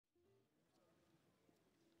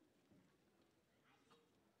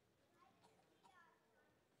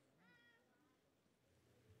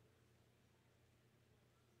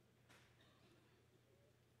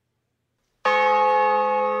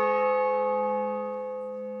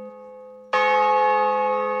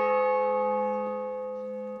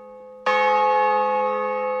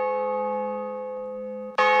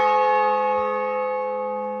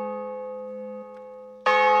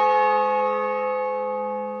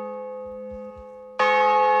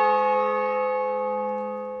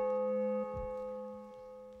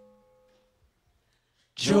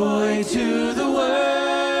to the world.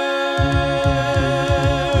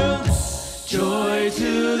 Joy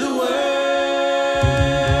to the world.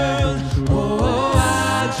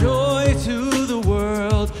 Oh, joy to the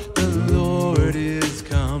world. The Lord is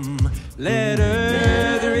come. Let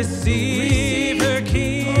earth receive her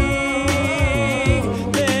King.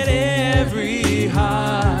 Let every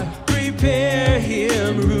heart prepare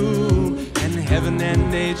him room. And heaven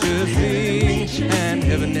and nature sing. And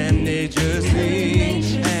heaven and nature sing.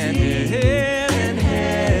 And heaven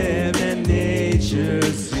and nature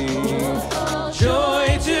sing.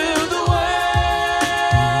 Joy to the world.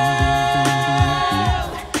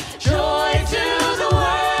 Joy to the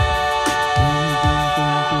world.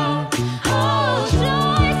 Oh,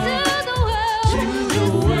 joy to the world. To the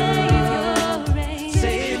world.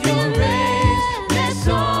 Savior reigns. Let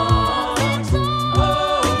songs.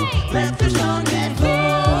 Oh, let the song that flows.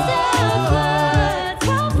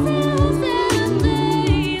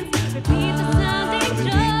 Repeat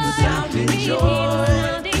the sounding joy.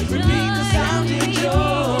 Repeat the sounding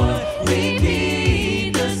joy.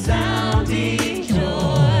 Repeat the sounding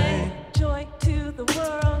joy. Joy to the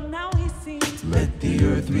world, now we sing. Let the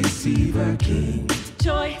earth receive her King.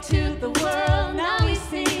 Joy to the world, now we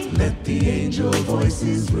sing. Let the angel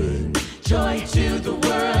voices ring. Joy to the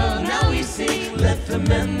world, now we sing. Let the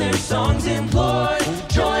men their songs employ.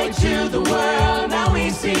 Joy to the world, now we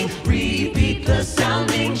sing. Repeat the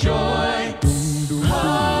sounding joy.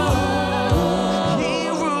 Oh, he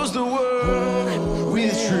rules the world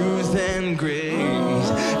with truth and grace,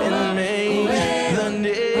 and makes the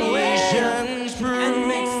nations prove. And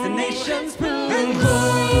makes the nations prove. And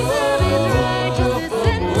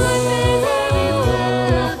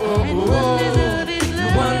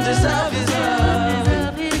wonders of his love,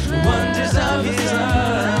 wonders of his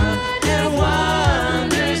love, and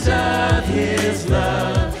wonders of his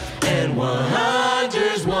love, and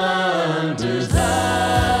wonders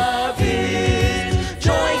of his.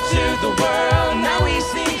 Joy to the world, now we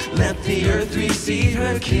sing. Let the earth receive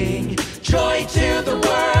her King. Joy to the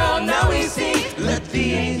world, now we sing. Let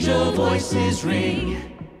the angel voices ring.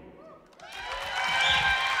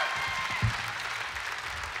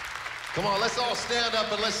 Come on, let's all stand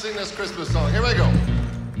up and let's sing this Christmas song. Here we go.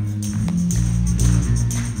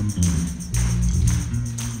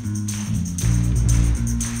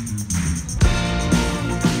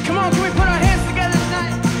 Come on, can we put our hands together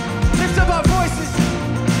tonight? Lift up our voices.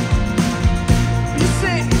 You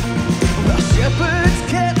sing. Well, shepherds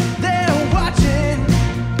kept their watching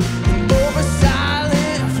over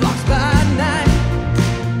silent flocks by night.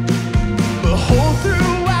 Behold,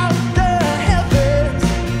 throughout the heavens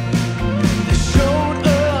there showed a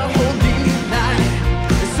holy light.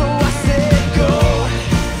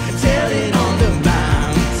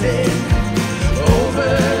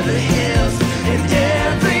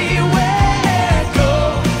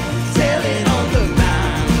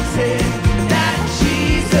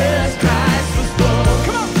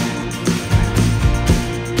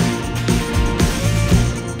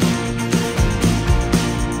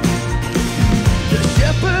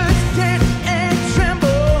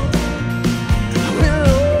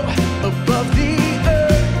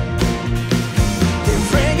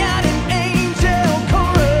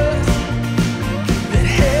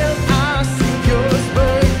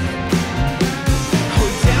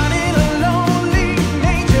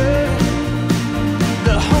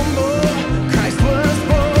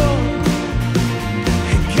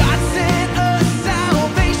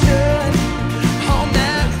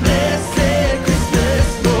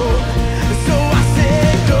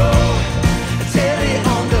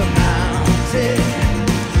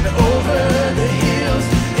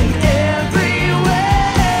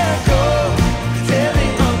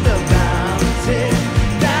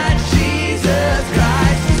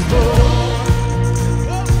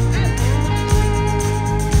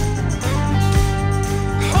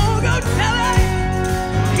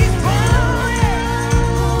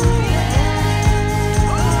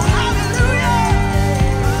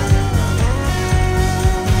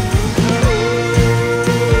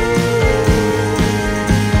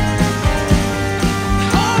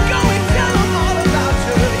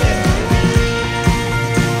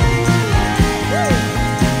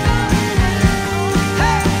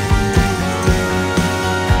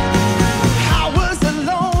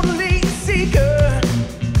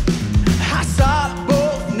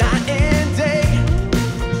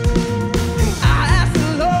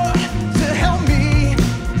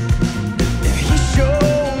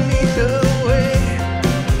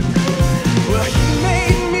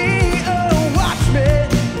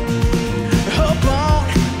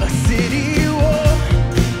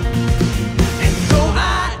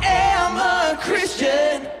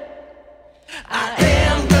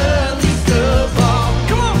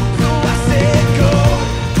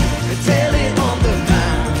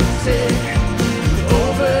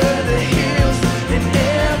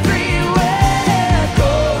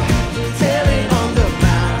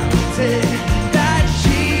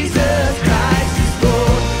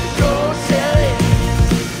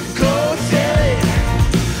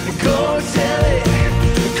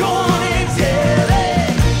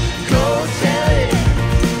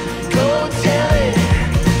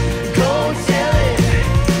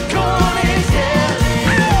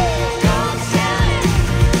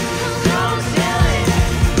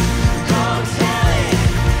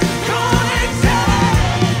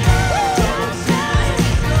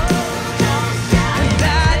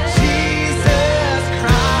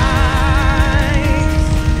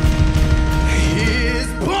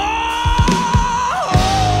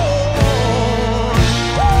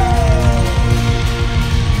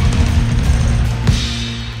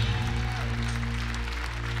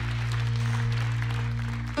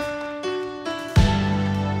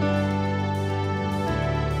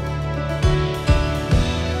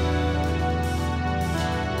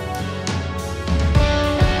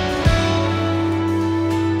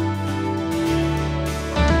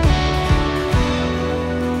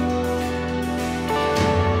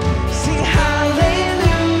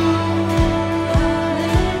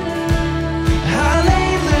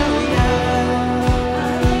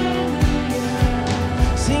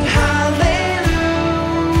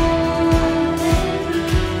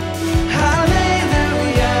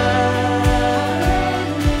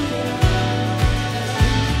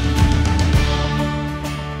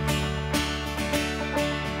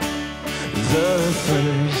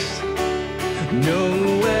 first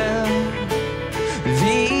Noel,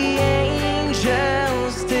 the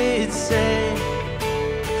angels did say,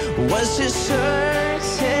 was to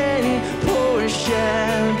certain poor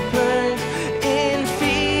shepherds in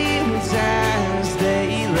fields as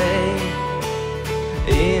they lay,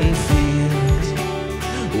 in fields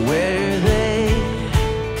where they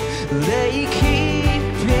lay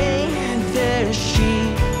keeping their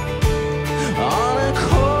sheep on a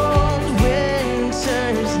cold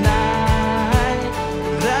winter's night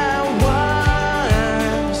that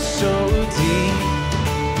was so deep.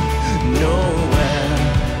 Noel,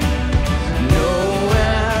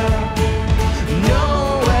 Noel,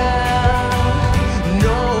 Noel,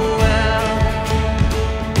 Noel,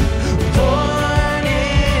 born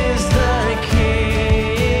is the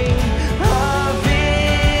King of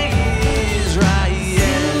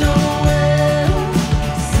Israel.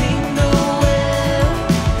 Sing Noel,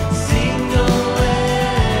 sing Noel, sing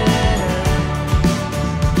Noel,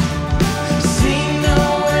 sing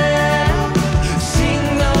Noel, sing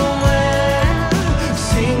Noel,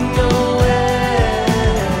 sing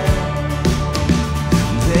Noel.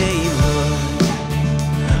 They looked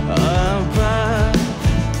above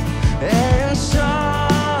and saw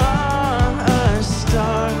a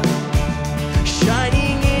star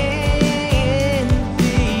shining in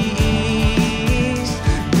the east,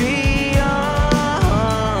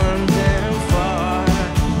 beyond and far,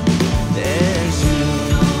 and to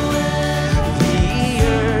the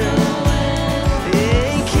earth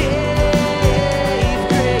it gave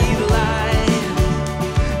great light,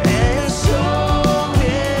 and so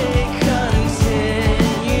it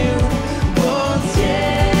continued both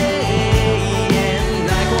day and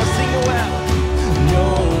night. Go on, sing Noel,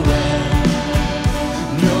 Noel,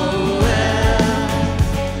 Noel,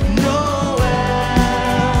 Noel,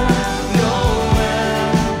 Noel.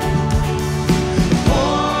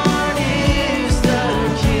 Born is the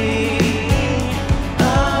King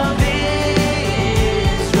of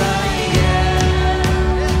Israel.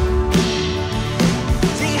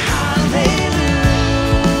 Sing hallelujah,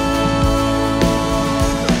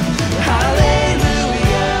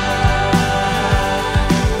 hallelujah.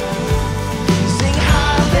 Sing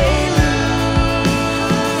hallelujah,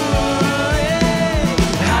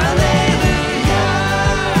 hallelujah.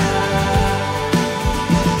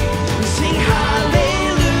 Sing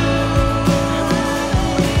hallelujah,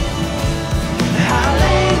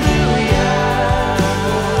 hallelujah.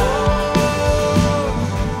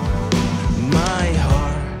 My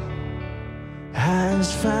heart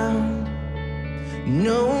has found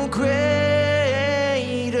no greater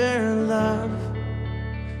love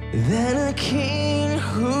than a king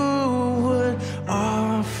who would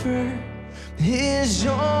offer his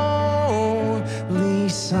only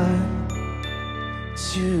son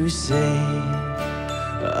to save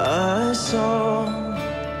us all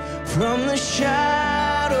from the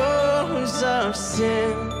shadows of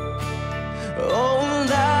sin. Oh,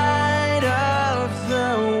 light of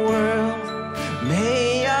the world,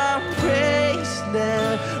 may our praise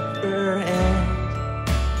never end.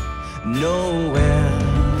 Noel,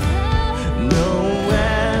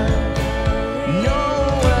 Noel,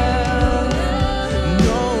 Noel,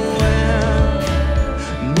 Noel,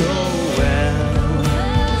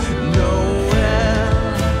 Noel,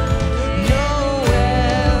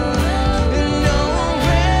 Noel, Noel,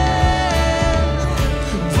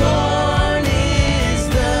 born is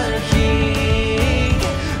the King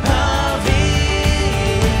of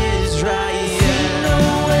Israel.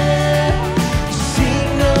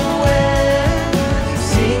 Sing Noel,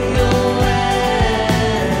 sing Noel, sing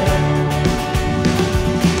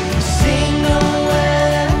Noel, sing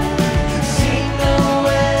Noel, sing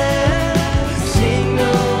Noel, sing Noel.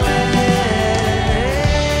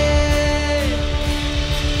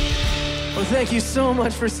 Well, thank you so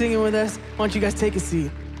much for singing with us. Why don't you guys take a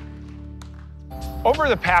seat? Over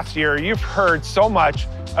the past year, you've heard so much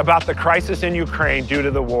about the crisis in Ukraine due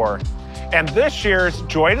to the war. And this year's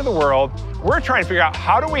Joy to the World, we're trying to figure out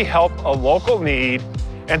how do we help a local need.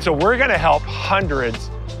 And so we're going to help hundreds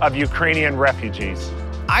of Ukrainian refugees.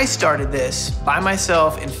 I started this by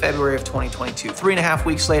myself in February of 2022. 3.5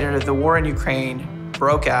 weeks later, the war in Ukraine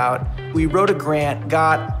broke out. We wrote a grant,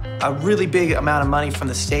 got a really big amount of money from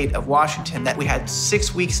the state of Washington that we had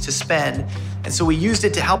 6 weeks to spend. And so we used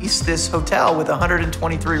it to help lease this hotel with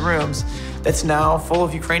 123 rooms that's now full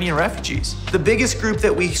of Ukrainian refugees. The biggest group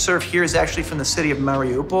that we serve here is actually from the city of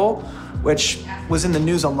Mariupol, which was in the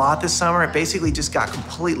news a lot this summer. It basically just got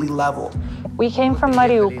completely leveled. We came from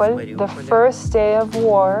Mariupol. The first day of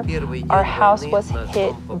war, our house was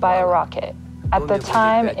hit by a rocket. At the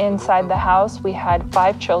time, inside the house, we had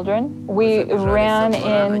 5 children. We ran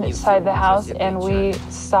inside the house and we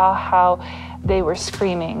saw how they were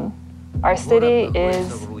screaming. Our city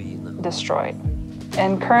is destroyed.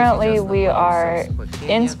 And currently we are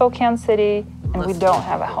in Spokane City and we don't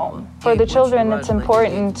have a home. For the children, it's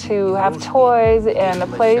important to have toys and a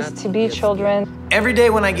place to be children. Every day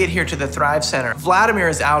when I get here to the Thrive Center, Vladimir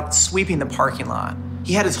is out sweeping the parking lot.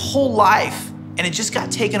 He had his whole life and it just got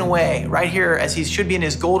taken away right here as he should be in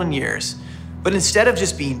his golden years. But instead of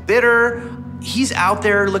just being bitter, he's out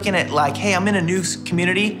there looking at like, hey, I'm in a new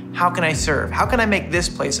community. How can I serve? How can I make this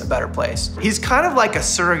place a better place? He's kind of like a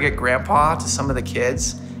surrogate grandpa to some of the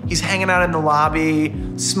kids. He's hanging out in the lobby,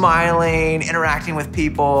 smiling, interacting with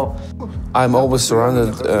people. I'm always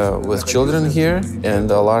surrounded with children here, and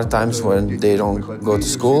a lot of times when they don't go to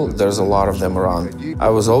school, there's a lot of them around. I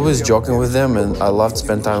was always joking with them, and I love to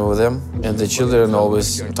spend time with them. And the children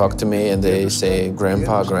always talk to me, and they say,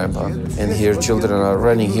 "Grandpa, Grandpa." And here, children are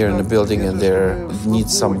running here in the building, and they need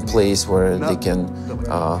some place where they can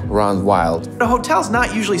run wild. The hotel's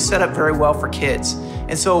not usually set up very well for kids.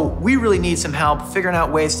 And so we really need some help figuring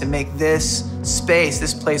out ways to make this space,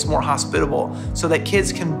 this place more hospitable so that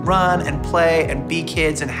kids can run and play and be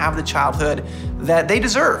kids and have the childhood that they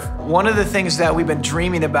deserve. One of the things that we've been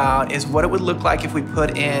dreaming about is what it would look like if we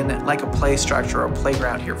put in like a play structure or a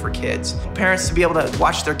playground here for kids. Parents to be able to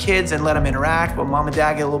watch their kids and let them interact while mom and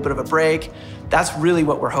dad get a little bit of a break. That's really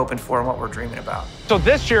what we're hoping for and what we're dreaming about. So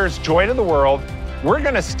this year's Joy to the World, we're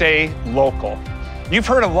gonna stay local. You've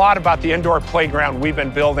heard a lot about the indoor playground we've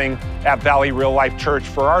been building at Valley Real Life Church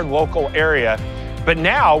for our local area. But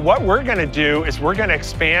now what we're gonna do is we're gonna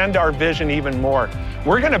expand our vision even more.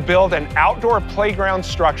 We're gonna build an outdoor playground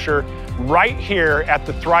structure right here at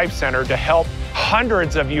the Thrive Center to help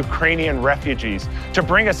hundreds of Ukrainian refugees, to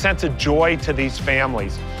bring a sense of joy to these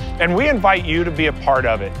families. And we invite you to be a part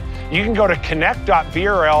of it. You can go to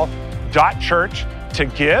connect.vrl.church to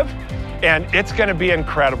give, and it's gonna be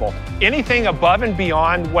incredible. Anything above and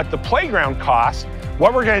beyond what the playground costs,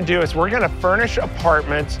 what we're gonna do is we're gonna furnish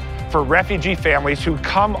apartments for refugee families who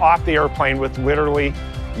come off the airplane with literally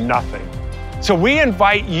nothing. So we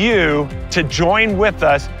invite you to join with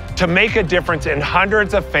us to make a difference in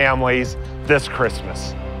hundreds of families this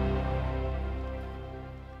Christmas.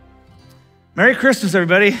 Merry Christmas,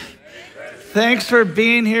 everybody. Thanks for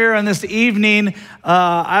being here on this evening.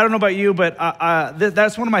 I don't know about you, but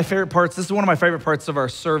that's one of my favorite parts. This is one of my favorite parts of our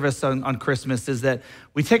service on Christmas is that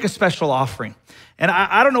we take a special offering. And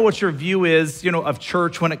I don't know what your view is, of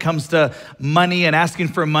church when it comes to money and asking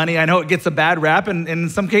for money. I know it gets a bad rap, and in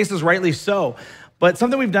some cases, rightly so. But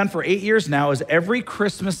something we've done for 8 years now is every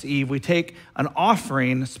Christmas Eve, we take an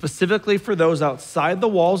offering specifically for those outside the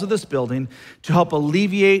walls of this building to help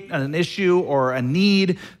alleviate an issue or a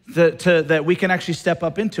need that we can actually step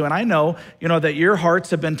up into. And I know, that your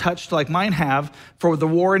hearts have been touched like mine have for the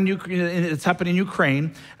war in Ukraine, it's happened in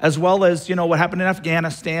Ukraine, as well as, what happened in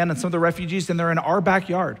Afghanistan and some of the refugees, and they're in our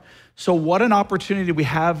backyard. So what an opportunity we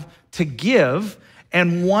have to give.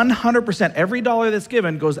 And 100%, every dollar that's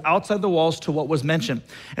given goes outside the walls to what was mentioned.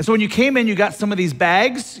 And so when you came in, you got some of these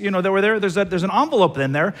bags, that were there. There's an envelope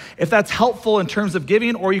in there, if that's helpful in terms of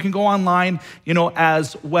giving, or you can go online,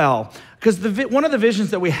 as well. Because one of the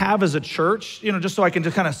visions that we have as a church, just so I can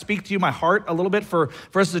just kind of speak to you, my heart a little bit for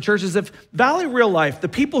us as a church, is if Valley Real Life, the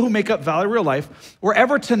people who make up Valley Real Life, were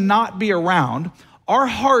ever to not be around, our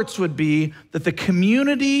hearts would be that the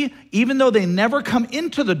community, even though they never come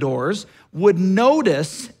into the doors, would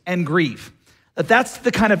notice and grieve. That's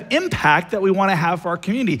the kind of impact that we want to have for our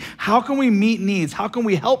community. How can we meet needs? How can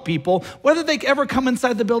we help people, whether they ever come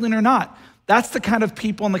inside the building or not? That's the kind of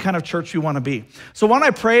people and the kind of church we want to be. So why don't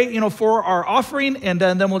I pray, for our offering, and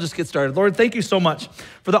then we'll just get started. Lord, thank you so much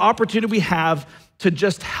for the opportunity we have to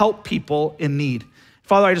just help people in need.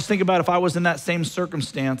 Father, I just think about if I was in that same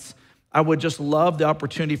circumstance, I would just love the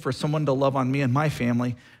opportunity for someone to love on me and my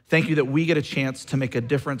family. Thank you that we get a chance to make a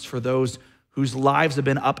difference for those whose lives have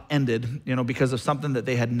been upended, because of something that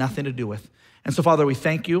they had nothing to do with. And so, Father, we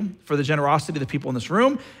thank you for the generosity of the people in this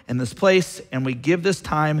room and this place, and we give this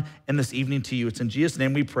time and this evening to you. It's in Jesus'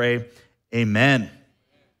 name we pray, amen.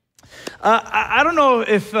 I don't know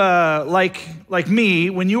if, like me,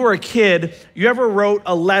 when you were a kid, you ever wrote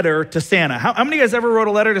a letter to Santa. How many of you guys ever wrote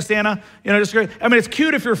a letter to Santa? It's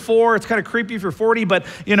cute if you're 4, it's kind of creepy if you're 40, but,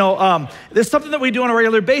 there's something that we do on a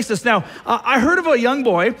regular basis. Now, I heard of a young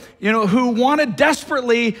boy, who wanted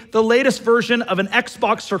desperately the latest version of an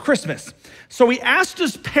Xbox for Christmas. So he asked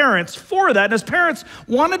his parents for that, and his parents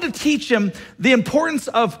wanted to teach him the importance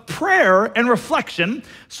of prayer and reflection.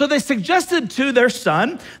 So they suggested to their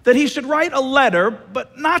son that he should write a letter,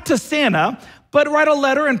 but not to Santa, but write a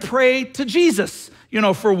letter and pray to Jesus,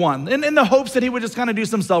 for one, in the hopes that he would just kind of do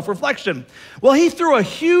some self-reflection. Well, he threw a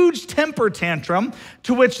huge temper tantrum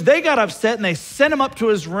to which they got upset and they sent him up to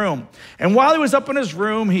his room. And while he was up in his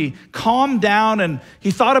room, he calmed down and he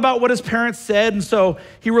thought about what his parents said. And so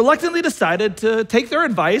he reluctantly decided to take their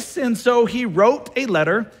advice. And so he wrote a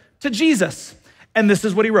letter to Jesus. And this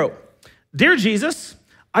is what he wrote. Dear Jesus,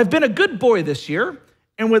 I've been a good boy this year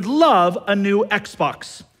and would love a new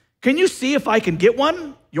Xbox. Can you see if I can get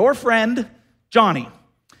one? Your friend, Johnny.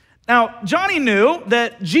 Now, Johnny knew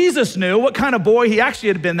that Jesus knew what kind of boy he actually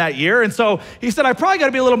had been that year. And so he said, I probably got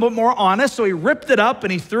to be a little bit more honest. So he ripped it up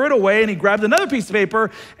and he threw it away and he grabbed another piece of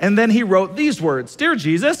paper. And then he wrote these words. Dear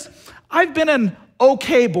Jesus, I've been an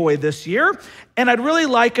okay boy this year and I'd really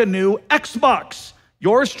like a new Xbox.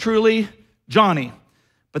 Yours truly, Johnny.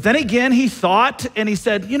 But then again, he thought and he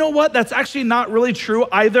said, you know what? That's actually not really true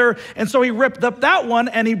either. And so he ripped up that one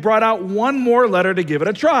and he brought out one more letter to give it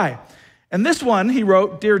a try. And this one, he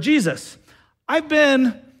wrote, Dear Jesus, I've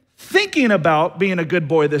been thinking about being a good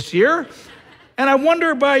boy this year, and I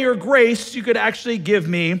wonder by your grace, you could actually give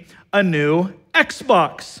me a new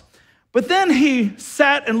Xbox. But then he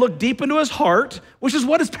sat and looked deep into his heart, which is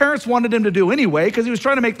what his parents wanted him to do anyway, because he was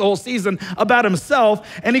trying to make the whole season about himself.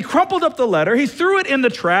 And he crumpled up the letter, he threw it in the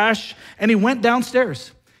trash, and he went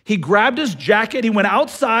downstairs. He grabbed his jacket, he went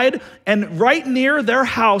outside, and right near their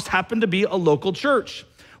house happened to be a local church,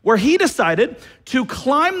 where he decided to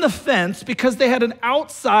climb the fence because they had an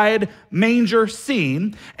outside manger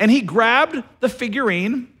scene, and he grabbed the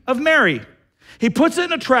figurine of Mary. He puts it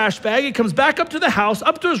in a trash bag, he comes back up to the house,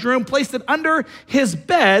 up to his room, placed it under his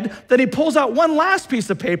bed, then he pulls out one last piece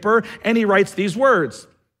of paper, and he writes these words.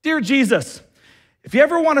 Dear Jesus, if you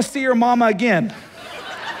ever want to see your mama again,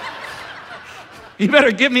 you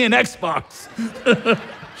better give me an Xbox.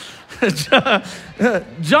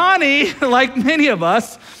 Johnny, like many of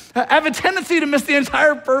us, have a tendency to miss the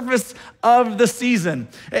entire purpose of the season.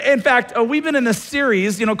 In fact, we've been in a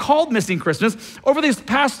series, called Missing Christmas over these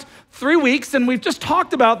past 3 weeks, and we've just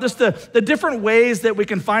talked about this, the different ways that we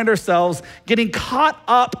can find ourselves getting caught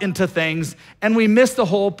up into things, and we miss the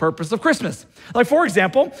whole purpose of Christmas. Like, for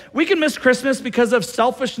example, we can miss Christmas because of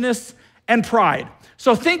selfishness and pride.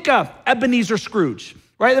 So think Ebenezer Scrooge,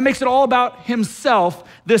 right? That makes it all about himself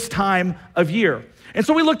this time of year. And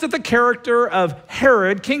so we looked at the character of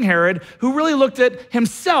Herod, King Herod, who really looked at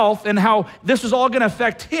himself and how this was all going to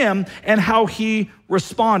affect him and how he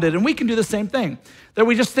responded. And we can do the same thing. That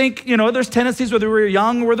we just think, there's tendencies, whether we're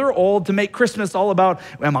young or whether we're old, to make Christmas all about,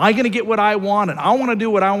 am I going to get what I want? And I want to do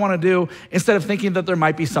what I want to do, instead of thinking that there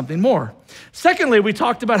might be something more. Secondly, we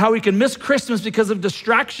talked about how we can miss Christmas because of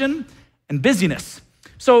distraction and busyness.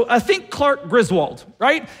 So think Clark Griswold,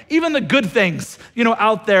 right? Even the good things,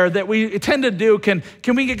 out there that we tend to do, can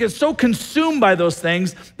we get so consumed by those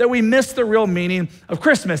things that we miss the real meaning of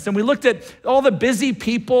Christmas? And we looked at all the busy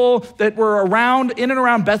people that were in and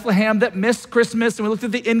around Bethlehem that missed Christmas. And we looked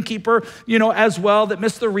at the innkeeper, as well, that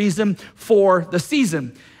missed the reason for the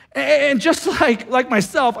season. And just like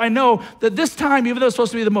myself, I know that this time, even though it's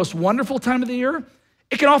supposed to be the most wonderful time of the year,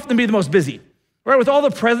 it can often be the most busy. Right, with all the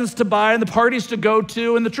presents to buy and the parties to go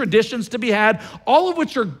to and the traditions to be had, all of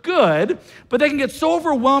which are good, but they can get so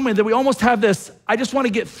overwhelming that we almost have this, I just want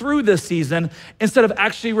to get through this season, instead of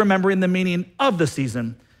actually remembering the meaning of the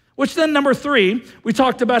season. Which then, number 3, we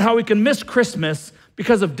talked about how we can miss Christmas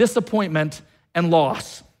because of disappointment and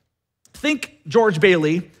loss. Think George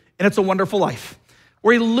Bailey in It's a Wonderful Life,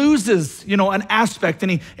 where he loses, an aspect,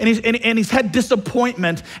 and he's had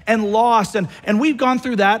disappointment and loss, and we've gone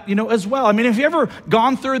through that, as well. I mean, have you ever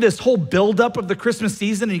gone through this whole buildup of the Christmas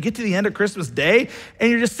season, and you get to the end of Christmas Day, and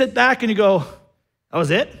you just sit back and you go, that was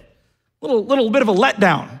it? Little bit of a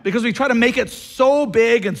letdown, because we try to make it so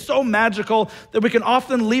big and so magical that we can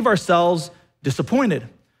often leave ourselves disappointed.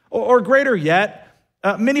 Or greater yet,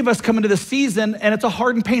 many of us come into this season, and it's a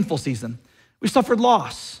hard and painful season. We suffered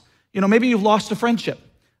loss. Maybe you've lost a friendship.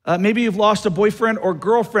 Maybe you've lost a boyfriend or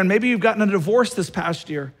girlfriend. Maybe you've gotten a divorce this past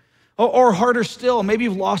year. Or harder still, maybe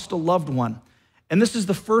you've lost a loved one. And this is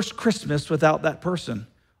the first Christmas without that person.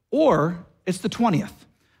 Or it's the 20th.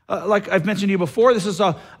 Like I've mentioned to you before, this is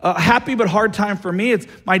a happy but hard time for me.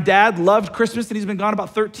 My dad loved Christmas, and he's been gone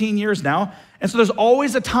about 13 years now. And so there's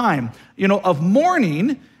always a time, of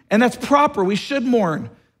mourning, and that's proper. We should mourn.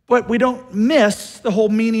 But we don't miss the whole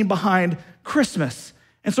meaning behind Christmas.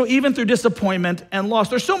 And so even through disappointment and loss,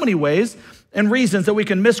 there's so many ways and reasons that we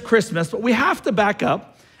can miss Christmas, but we have to back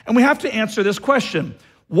up and we have to answer this question.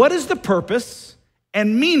 What is the purpose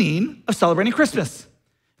and meaning of celebrating Christmas?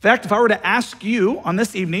 In fact, if I were to ask you on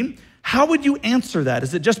this evening, How would you answer that?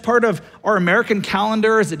 Is it just part of our American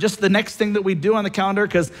calendar? Is it just the next thing that we do on the calendar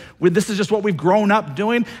because this is just what we've grown up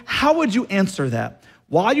doing? How would you answer that?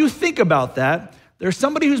 While you think about that, there's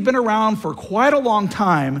somebody who's been around for quite a long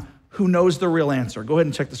time who knows the real answer. Go ahead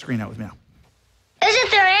and check the screen out with me now.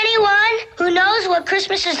 Isn't there anyone who knows what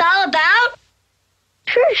Christmas is all about?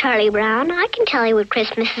 Sure, Charlie Brown. I can tell you what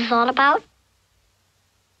Christmas is all about.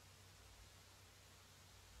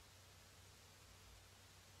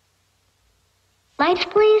 Lights,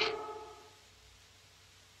 please.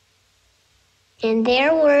 And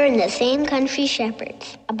there were in the same country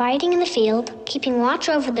shepherds, abiding in the field, keeping watch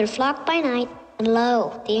over their flock by night. And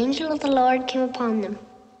lo, the angel of the Lord came upon them.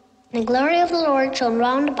 And the glory of the Lord shone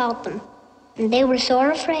round about them. And they were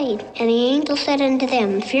sore afraid. And the angel said unto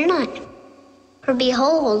them, Fear not. For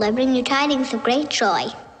behold, I bring you tidings of great joy,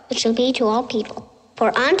 which shall be to all people.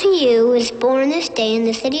 For unto you is born this day in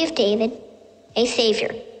the city of David a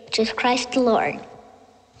Savior, which is Christ the Lord.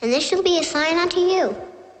 And this shall be a sign unto you.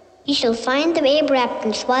 Ye shall find the babe wrapped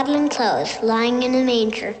in swaddling clothes, lying in a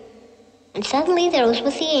manger. And suddenly there was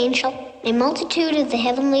with the angel a multitude of the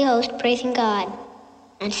heavenly host praising God,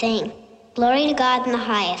 and saying, Glory to God in the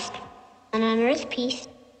highest, and on earth peace,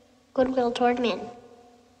 goodwill toward men.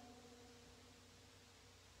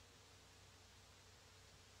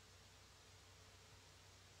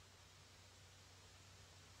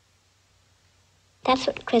 That's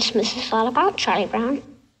what Christmas is all about, Charlie Brown.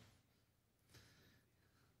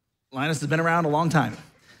 Linus has been around a long time.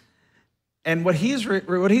 And what he's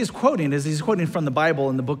quoting is he's quoting from the Bible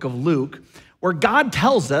in the book of Luke, where God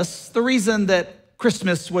tells us the reason that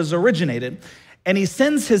Christmas was originated. And he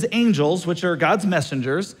sends his angels, which are God's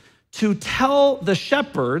messengers, to tell the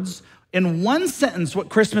shepherds in one sentence what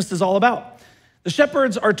Christmas is all about. The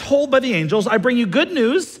shepherds are told by the angels, I bring you good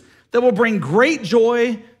news that will bring great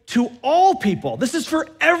joy to all people. This is for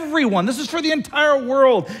everyone. This is for the entire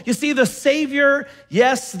world. You see, the Savior,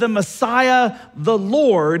 yes, the Messiah, the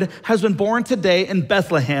Lord, has been born today in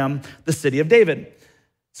Bethlehem, the city of David.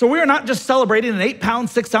 So we are not just celebrating an 8-pound,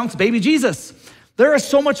 6-ounce baby Jesus. There is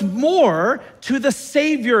so much more to the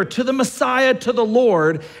Savior, to the Messiah, to the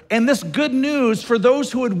Lord. And this good news for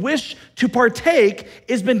those who would wish to partake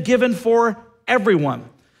has been given for everyone.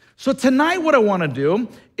 So tonight what I want to do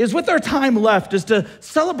is, with our time left, is to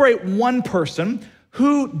celebrate one person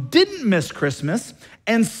who didn't miss Christmas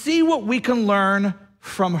and see what we can learn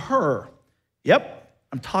from her. Yep,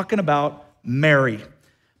 I'm talking about Mary.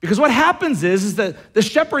 Because what happens is that the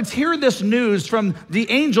shepherds hear this news from the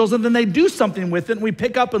angels and then they do something with it. And we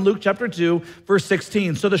pick up in Luke chapter 2, verse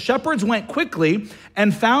 16. So the shepherds went quickly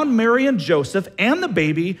and found Mary and Joseph and the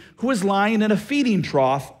baby who was lying in a feeding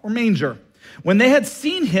trough or manger. When they had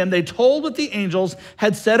seen him, they told what the angels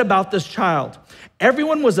had said about this child.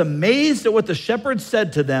 Everyone was amazed at what the shepherds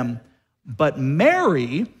said to them. But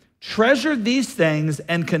Mary treasured these things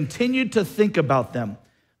and continued to think about them.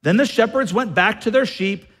 Then the shepherds went back to their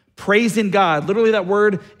sheep, praising God. Literally, that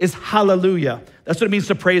word is hallelujah. That's what it means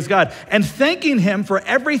to praise God. And thanking him for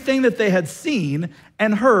everything that they had seen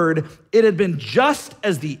and heard. It had been just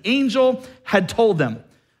as the angel had told them.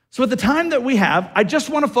 So at the time that we have, I just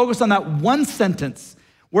want to focus on that one sentence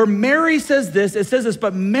where Mary says this. It says this,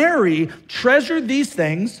 but Mary treasured these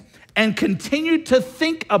things and continued to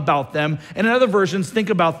think about them. And in other versions, think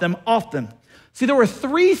about them often. See, there were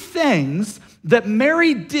 3 things that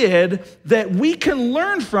Mary did that we can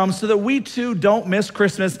learn from so that we too don't miss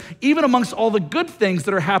Christmas, even amongst all the good things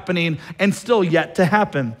that are happening and still yet to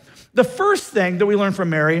happen. The first thing that we learn from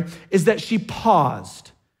Mary is that she paused.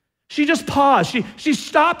 She just paused. She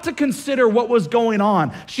stopped to consider what was going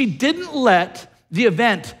on. She didn't let the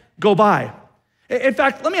event go by. In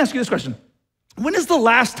fact, let me ask you this question. When is the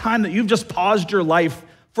last time that you've just paused your life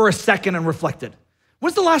for a second and reflected?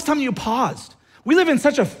 When's the last time you paused? We live in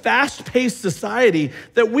such a fast-paced society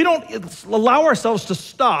that we don't allow ourselves to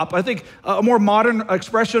stop. I think a more modern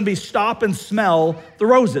expression would be stop and smell the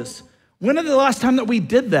roses. When is the last time that we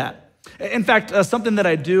did that? In fact, something that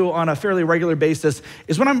I do on a fairly regular basis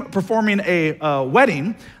is when I'm performing a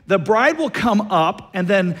wedding, the bride will come up and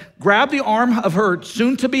then grab the arm of her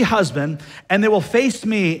soon-to-be husband, and they will face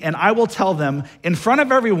me, and I will tell them in front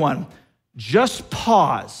of everyone, just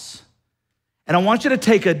pause. And I want you to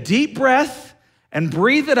take a deep breath and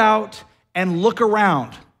breathe it out and look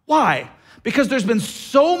around. Why? Because there's been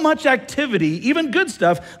so much activity, even good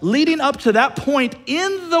stuff, leading up to that point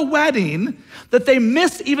in the wedding that they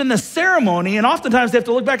miss even the ceremony. And oftentimes they have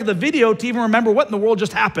to look back at the video to even remember what in the world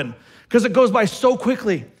just happened because it goes by so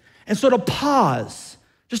quickly. And so to pause,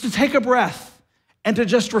 just to take a breath and to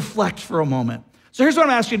just reflect for a moment. So here's what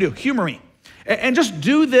I'm asking you to do. Humor me and just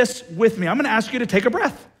do this with me. I'm going to ask you to take a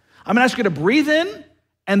breath. I'm gonna ask you to breathe in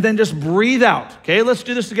and then just breathe out. Okay, let's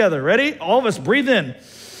do this together. Ready? All of us, breathe in.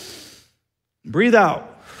 Breathe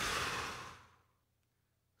out.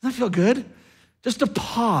 Doesn't that feel good? Just to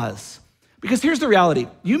pause. Because here's the reality.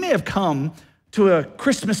 You may have come to a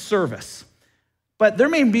Christmas service, but there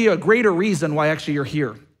may be a greater reason why actually you're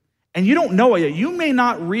here. And you don't know it yet. You may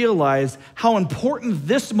not realize how important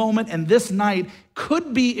this moment and this night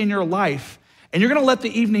could be in your life. And you're gonna let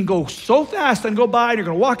the evening go so fast and go by, and you're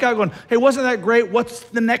gonna walk out going, hey, wasn't that great? What's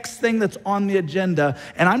the next thing that's on the agenda?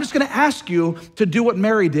 And I'm just gonna ask you to do what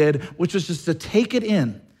Mary did, which was just to take it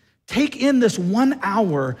in. Take in this 1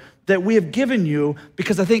 hour that we have given you,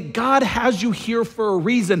 because I think God has you here for a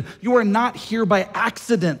reason. You are not here by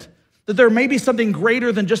accident. That there may be something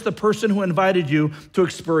greater than just the person who invited you to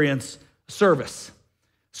experience service.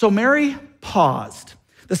 So Mary paused.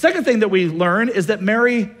 The second thing that we learn is that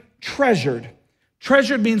Mary treasured.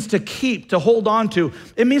 Treasured means to keep, to hold on to.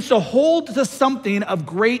 It means to hold to something of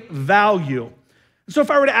great value. So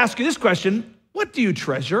if I were to ask you this question, what do you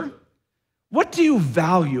treasure? What do you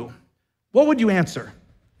value? What would you answer?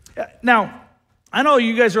 Now, I know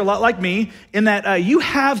you guys are a lot like me in that you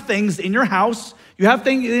have things in your house, you have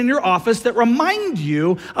things in your office that remind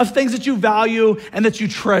you of things that you value and that you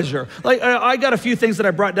treasure. Like I got a few things that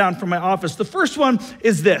I brought down from my office. The first one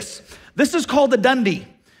is this. This is called a Dundie.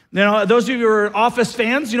 You know, those of you who are Office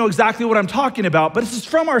fans, you know exactly what I'm talking about, but this is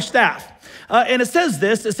from our staff. And it says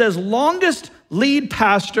this, it says, longest lead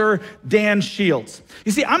pastor, Dan Shields.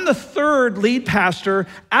 You see, I'm the third lead pastor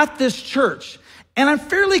at this church, and I'm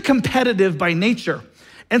fairly competitive by nature.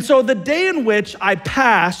 And so the day in which I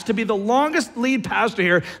passed to be the longest lead pastor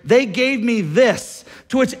here, they gave me this,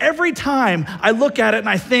 to which every time I look at it and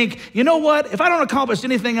I think, you know what? If I don't accomplish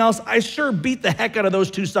anything else, I sure beat the heck out of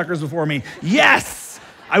those two suckers before me. Yes,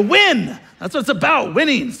 I win. That's what it's about,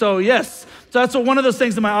 winning. So yes, so that's one of those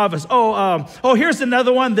things in my office. Here's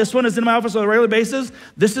another one. This one is in my office on a regular basis.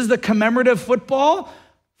 This is the commemorative football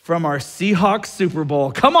from our Seahawks Super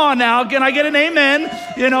Bowl. Come on now, can I get an amen?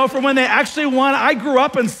 You know, from when they actually won. I grew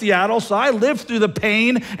up in Seattle, so I lived through the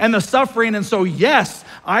pain and the suffering. And so yes,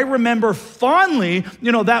 I remember fondly,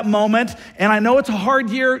 you know, that moment. And I know it's a hard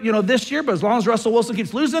year, you know, this year, but as long as Russell Wilson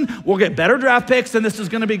keeps losing, we'll get better draft picks, and this is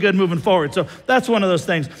gonna be good moving forward. So that's one of those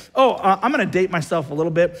things. I'm gonna date myself a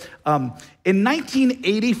little bit. In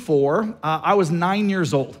 1984, I was 9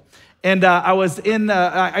 years old. And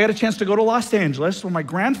I got a chance to go to Los Angeles where my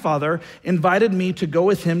grandfather invited me to go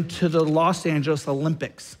with him to the Los Angeles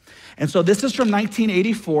Olympics. And so this is from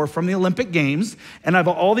 1984 from the Olympic Games. And I have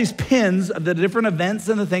all these pins of the different events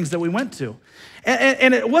and the things that we went to.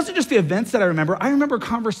 And it wasn't just the events that I remember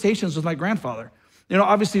conversations with my grandfather. You know,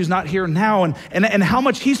 obviously he's not here now, and how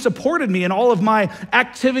much he supported me in all of my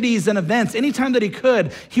activities and events. Anytime that he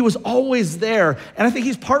could, he was always there. And I think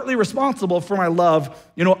he's partly responsible for my love,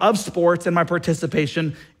 you know, of sports and my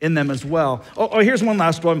participation in them as well. Here's one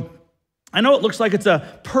last one. I know it looks like it's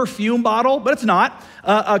a perfume bottle, but it's not.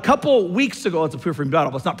 A couple weeks ago, it's a perfume bottle,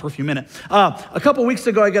 but it's not perfume in it. A couple weeks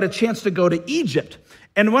ago, I got a chance to go to Egypt.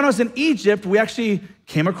 And when I was in Egypt, we actually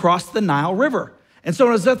came across the Nile River. And so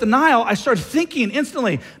when I was at the Nile, I started thinking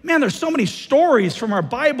instantly, man, there's so many stories from our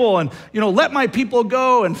Bible and, you know, let my people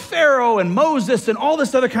go and Pharaoh and Moses and all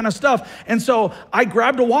this other kind of stuff. And so I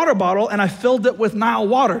grabbed a water bottle and I filled it with Nile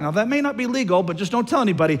water. Now that may not be legal, but just don't tell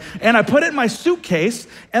anybody. And I put it in my suitcase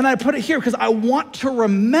and I put it here because I want to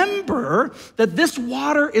remember that this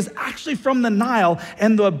water is actually from the Nile.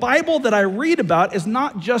 And the Bible that I read about is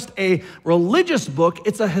not just a religious book,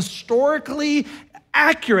 it's a historically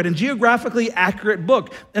accurate and geographically accurate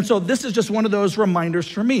book. And so this is just one of those reminders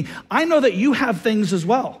for me. I know that you have things as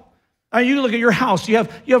well. You look at your house, you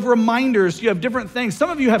have reminders, you have different things. Some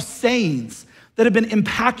of you have sayings that have been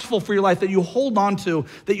impactful for your life that you hold on to,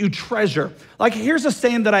 that you treasure. Like here's a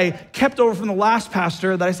saying that I kept over from the last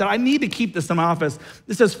pastor that I said, I need to keep this in my office.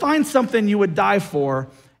 It says, find something you would die for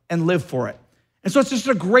and live for it. And so it's just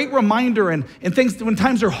a great reminder and things when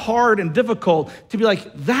times are hard and difficult to be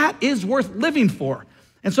like, that is worth living for.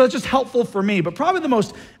 And so it's just helpful for me. But probably the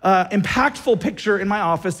most impactful picture in my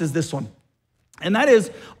office is this one. And that is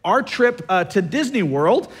our trip to Disney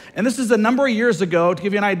World. And this is a number of years ago. To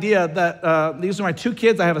give you an idea, that these are my two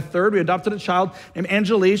kids. I have a third. We adopted a child named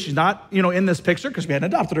Angelique. She's not, in this picture because we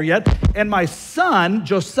hadn't adopted her yet. And my son,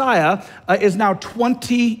 Josiah, is now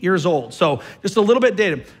 20 years old. So just a little bit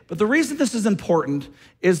dated. But the reason this is important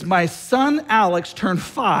is my son, Alex, turned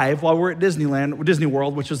 5 while we're at Disney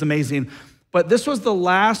World, which was amazing. But this was the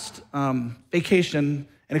last vacation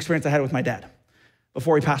and experience I had with my dad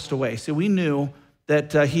before he passed away. So we knew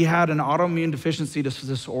that he had an autoimmune deficiency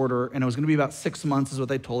disorder, and it was going to be about 6 months is what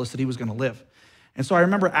they told us that he was going to live. And so I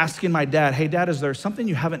remember asking my dad, hey, Dad, is there something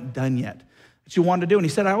you haven't done yet that you wanted to do? And he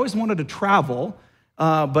said, I always wanted to travel,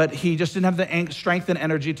 but he just didn't have the strength and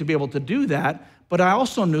energy to be able to do that. But I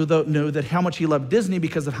also knew that how much he loved Disney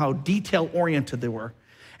because of how detail-oriented they were.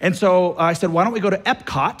 And so I said, why don't we go to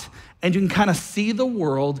Epcot, and you can kind of see the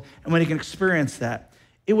world, and when you can experience that.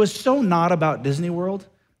 It was so not about Disney World.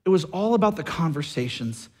 It was all about the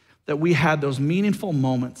conversations that we had, those meaningful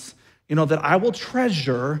moments, that I will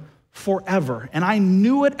treasure forever. And I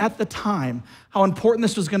knew it at the time, how important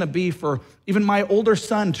this was gonna be for even my older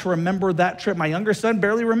son to remember that trip. My younger son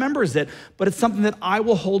barely remembers it, but it's something that I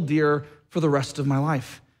will hold dear for the rest of my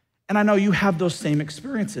life. And I know you have those same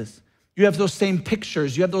experiences. You have those same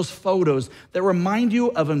pictures, you have those photos that remind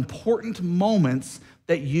you of important moments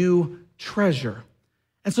that you treasure.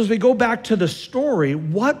 And so as we go back to the story,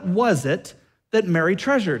 what was it that Mary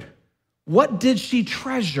treasured? What did she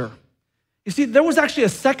treasure? You see, there was actually a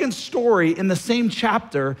second story in the same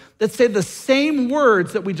chapter that said the same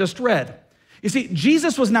words that we just read. You see,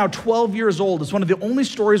 Jesus was now 12 years old. It's one of the only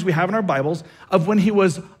stories we have in our Bibles of when he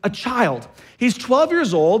was a child. He's 12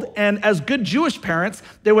 years old, and as good Jewish parents,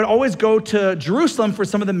 they would always go to Jerusalem for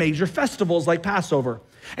some of the major festivals like Passover.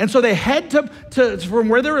 And so they head from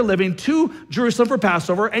where they were living to Jerusalem for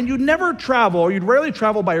Passover, and you'd never travel, or you'd rarely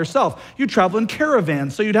travel by yourself. You'd travel in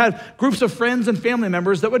caravans. So you'd have groups of friends and family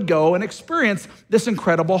members that would go and experience this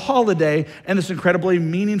incredible holiday and this incredibly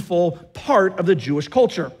meaningful part of the Jewish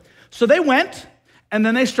culture. So they went, and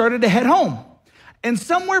then they started to head home. And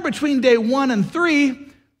somewhere between day 1 and 3,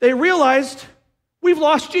 they realized, we've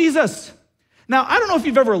lost Jesus. Now, I don't know if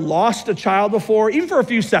you've ever lost a child before, even for a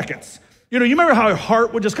few seconds. You remember how your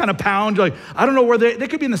heart would just kind of pound? You're like, I don't know where they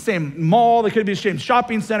could be in the same mall, they could be in the same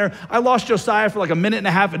shopping center. I lost Josiah for like a minute and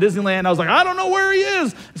a half at Disneyland. I was like, I don't know where he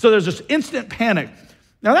is. So there's just instant panic.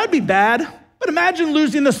 Now, that'd be bad, but imagine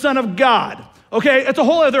losing the Son of God. Okay, it's a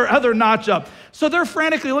whole other notch up. So they're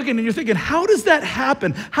frantically looking, and you're thinking, how does that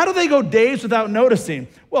happen? How do they go days without noticing?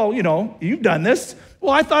 Well, you've done this.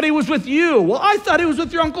 Well, I thought he was with you. Well, I thought he was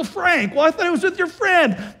with your Uncle Frank. Well, I thought he was with your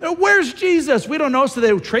friend. Where's Jesus? We don't know. So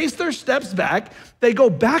they trace their steps back. They go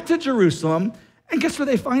back to Jerusalem, and guess where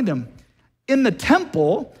they find him? In the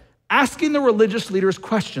temple, asking the religious leaders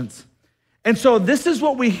questions. And so this is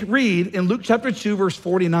what we read in Luke chapter 2, verse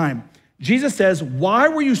 49. Jesus says, why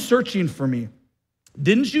were you searching for me?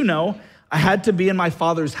 Didn't you know I had to be in my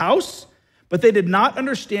Father's house? But they did not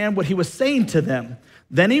understand what he was saying to them.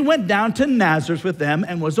 Then he went down to Nazareth with them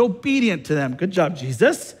and was obedient to them. Good job,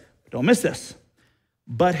 Jesus. Don't miss this.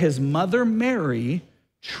 But his mother Mary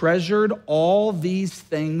treasured all these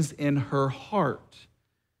things in her heart.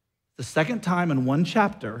 The second time in one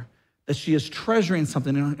chapter that she is treasuring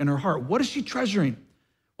something in her heart. What is she treasuring?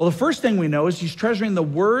 Well, the first thing we know is she's treasuring the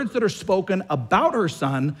words that are spoken about her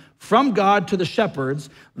son from God to the shepherds.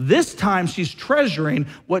 This time she's treasuring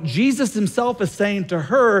what Jesus himself is saying to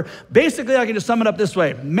her. Basically, I can just sum it up this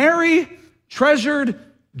way. Mary treasured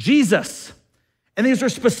Jesus. And these are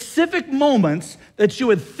specific moments that you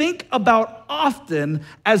would think about often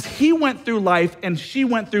as he went through life and she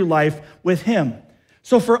went through life with him.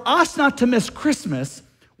 So for us not to miss Christmas,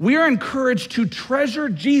 we are encouraged to treasure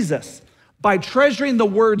Jesus by treasuring the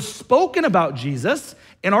words spoken about Jesus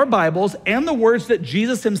in our Bibles and the words that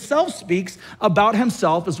Jesus himself speaks about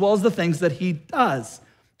himself, as well as the things that he does.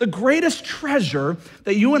 The greatest treasure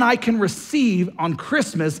that you and I can receive on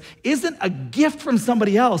Christmas isn't a gift from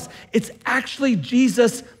somebody else. It's actually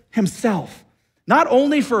Jesus himself. Not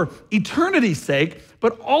only for eternity's sake,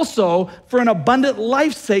 but also for an abundant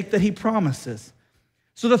life's sake that he promises.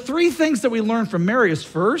 So the three things that we learn from Mary is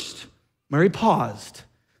first, Mary paused.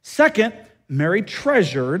 Second, Mary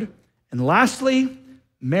treasured. And lastly,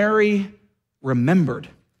 Mary remembered.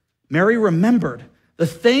 Mary remembered. The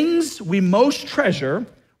things we most treasure,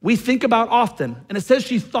 we think about often. And it says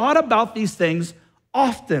she thought about these things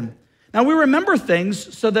often. Now, we remember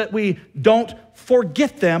things so that we don't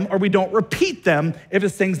forget them or we don't repeat them if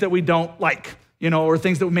it's things that we don't like, or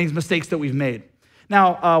things that we made, mistakes that we've made.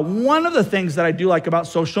 Now, one of the things that I do like about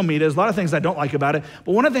social media, there's a lot of things I don't like about it,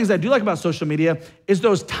 but one of the things I do like about social media is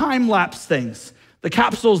those time-lapse things, the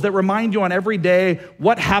capsules that remind you on every day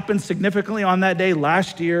what happened significantly on that day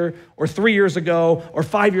last year or 3 years ago or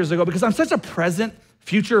 5 years ago, because I'm such a present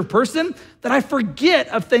future person that I forget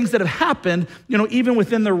of things that have happened, even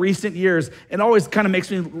within the recent years. It always kind of makes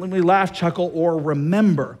me laugh, chuckle, or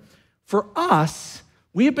remember. For us,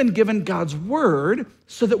 we have been given God's word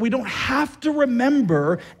so that we don't have to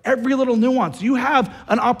remember every little nuance. You have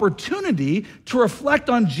an opportunity to reflect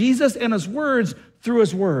on Jesus and his words through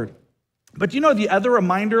his word. But the other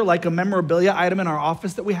reminder, like a memorabilia item in our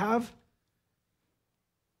office that we have?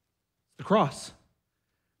 The cross.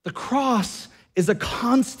 The cross is a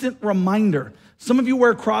constant reminder. Some of you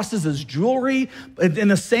wear crosses as jewelry, in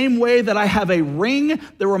the same way that I have a ring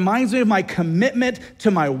that reminds me of my commitment to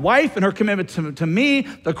my wife and her commitment to me.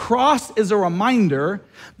 The cross is a reminder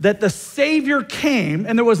that the Savior came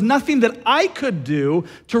and there was nothing that I could do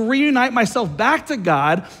to reunite myself back to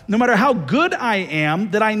God, no matter how good I am,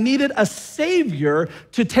 that I needed a Savior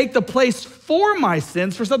to take the place for my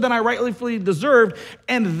sins, for something I rightfully deserved.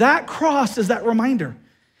 And that cross is that reminder.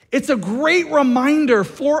 It's a great reminder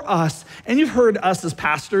for us. And you've heard us as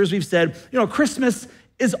pastors, we've said, Christmas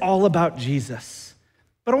is all about Jesus.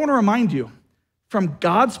 But I want to remind you, from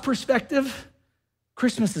God's perspective,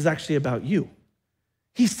 Christmas is actually about you.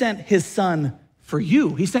 He sent his son for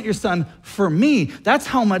you. He sent your son for me. That's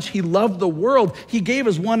how much he loved the world. He gave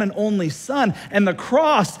his one and only son. And the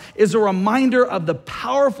cross is a reminder of the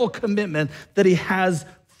powerful commitment that he has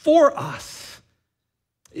for us.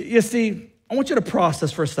 You see, I want you to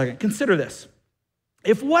process for a second. Consider this.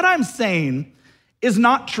 If what I'm saying is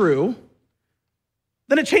not true,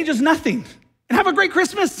 then it changes nothing. And have a great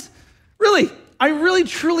Christmas. Really, I really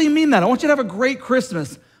truly mean that. I want you to have a great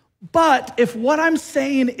Christmas. But if what I'm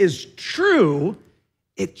saying is true,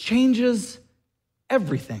 it changes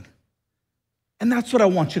everything. And that's what I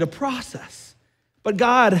want you to process. But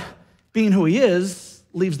God, being who he is,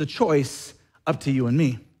 leaves the choice up to you and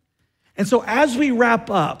me. And so as we wrap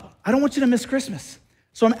up, I don't want you to miss Christmas.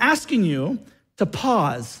 So I'm asking you to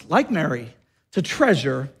pause, like Mary, to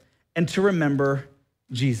treasure and to remember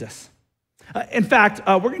Jesus. In fact,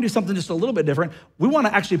 we're going to do something just a little bit different. We want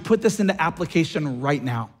to actually put this into application right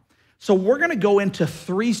now. So we're going to go into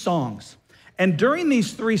 3 songs. And during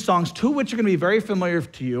these 3 songs, 2 of which are going to be very familiar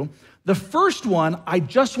to you, the first one, I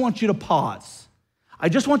just want you to pause. I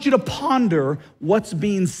just want you to ponder what's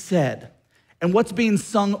being said and what's being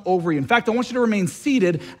sung over you. In fact, I want you to remain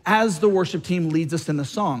seated as the worship team leads us in the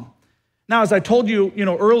song. Now, as I told you,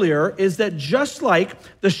 earlier, is that just like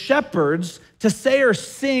the shepherds, to say or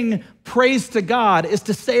sing praise to God is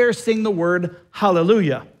to say or sing the word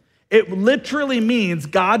hallelujah. It literally means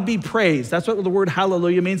God be praised. That's what the word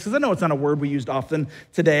hallelujah means, because I know it's not a word we used often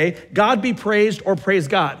today. God be praised or praise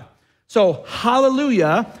God. So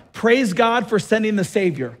hallelujah, praise God for sending the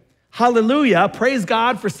Savior. Hallelujah, praise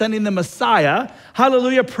God for sending the Messiah.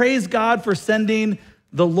 Hallelujah, praise God for sending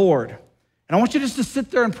the Lord. And I want you just to sit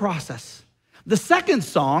there and process. The second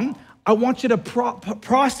song, I want you to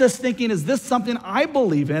process thinking, is this something I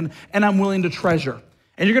believe in and I'm willing to treasure?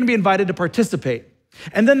 And you're gonna be invited to participate.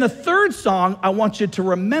 And then the third song, I want you to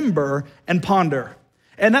remember and ponder.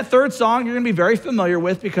 And that third song, you're gonna be very familiar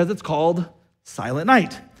with because it's called Silent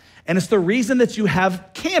Night. And it's the reason that you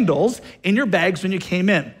have candles in your bags when you came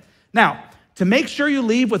in. Now, to make sure you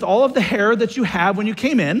leave with all of the hair that you have when you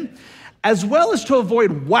came in, as well as to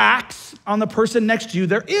avoid wax on the person next to you,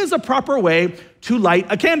 there is a proper way to light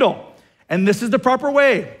a candle. And this is the proper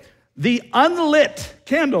way. The unlit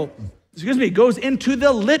candle, goes into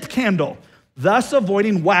the lit candle, thus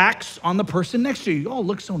avoiding wax on the person next to you. You all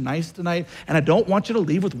look so nice tonight, and I don't want you to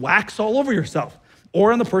leave with wax all over yourself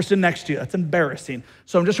or on the person next to you. That's embarrassing.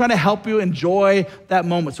 So I'm just trying to help you enjoy that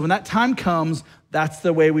moment. So when that time comes, that's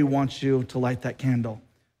the way we want you to light that candle.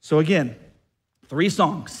 So again, 3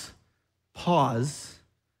 songs. Pause,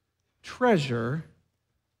 treasure,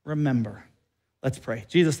 remember. Let's pray.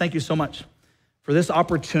 Jesus, thank you so much for this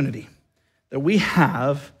opportunity that we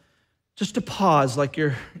have just to pause like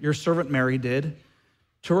your servant Mary did,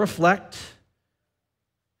 to reflect.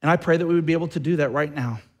 And I pray that we would be able to do that right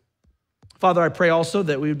now. Father, I pray also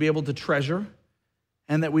that we would be able to treasure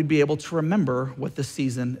and that we'd be able to remember what this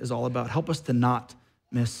season is all about. Help us to not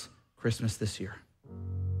miss Christmas this year.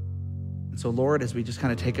 And so, Lord, as we just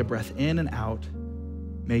kind of take a breath in and out,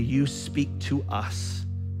 may you speak to us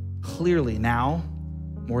clearly now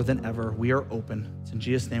more than ever. We are open. It's in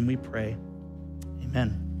Jesus' name we pray.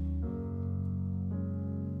 Amen.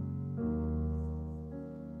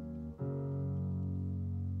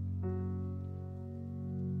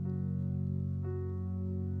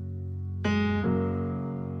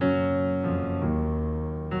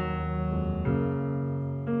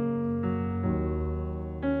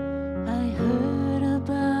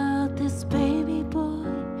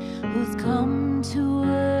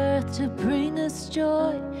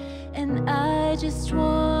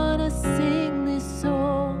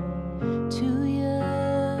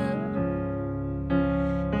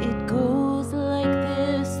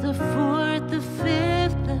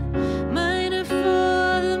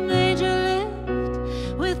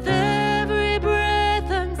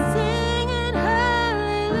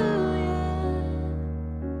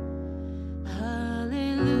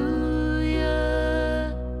 Hallelujah.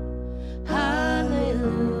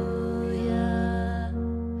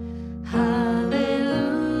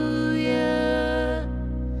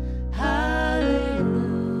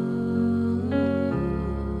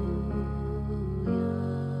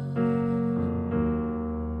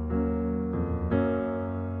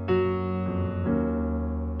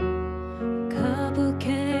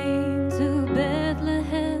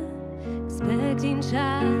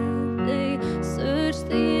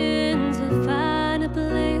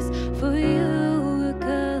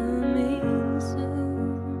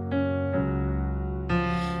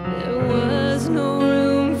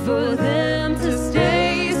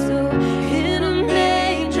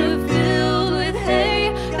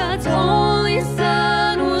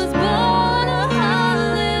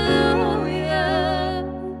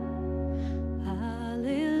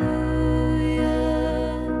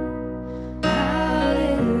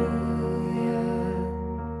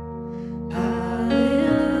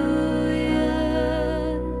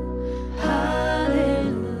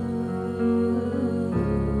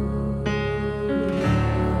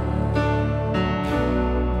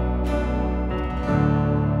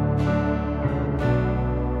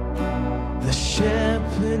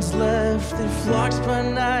 birds left their flocks by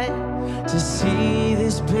night to see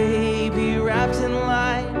this baby wrapped in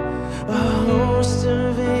light. A host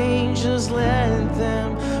of angels led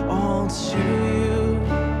them all to you.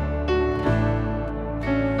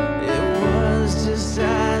 It was just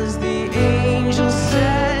as the angel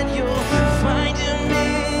said, you'll find him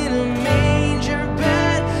in a manger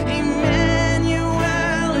bed.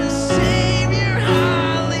 Emmanuel is Savior.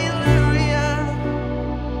 Hallelujah.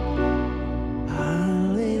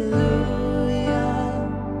 Hallelujah.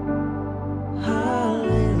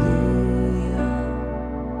 Hallelujah.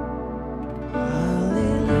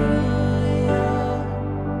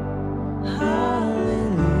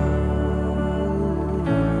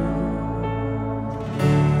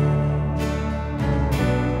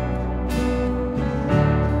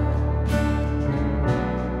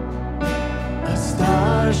 A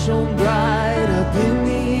star shone bright up in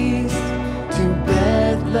the east. To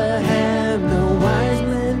Bethlehem the wise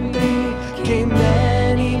men came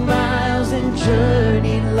many miles and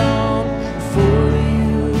journeyed long for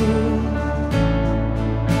you.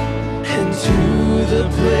 And to the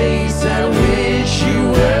place at which you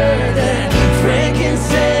were, that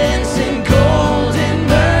frankincense and gold and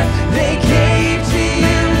myrrh they gave to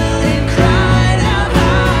you and cried out,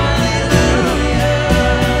 hallelujah.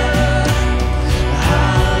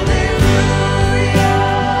 Hallelujah.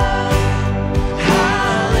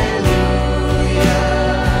 Hallelujah.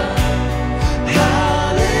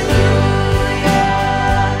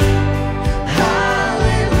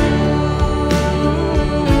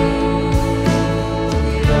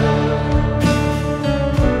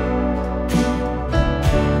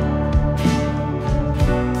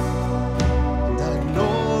 And I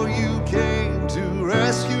know you came to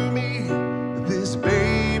rescue me. This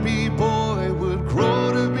baby boy would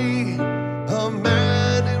grow to be a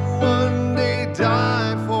man and one day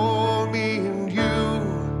die for me and you.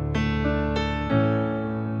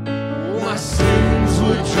 My sins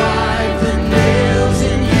would drive the nails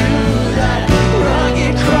in you. That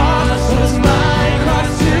rugged cross was my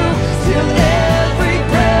cross too. Till every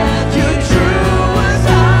breath you drew was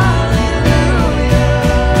hallelujah.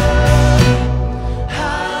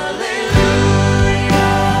 Hallelujah.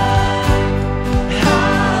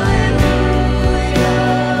 Hallelujah.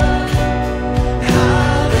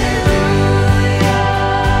 Hallelujah.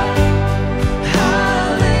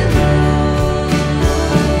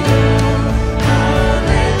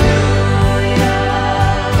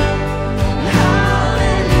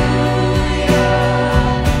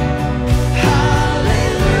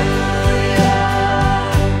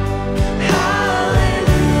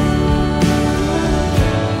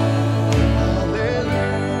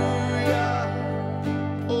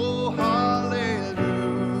 Oh, hallelujah.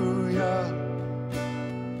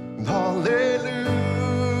 Hallelujah.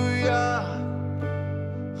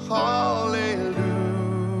 Hallelujah.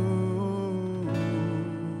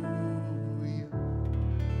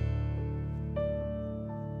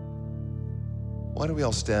 Why don't we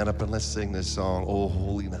all stand up and let's sing this song, Oh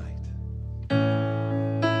Holy Night.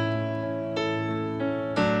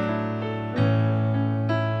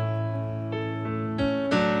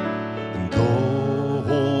 And oh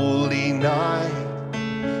holy night,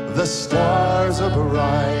 the stars are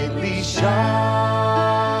brightly shining.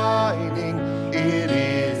 It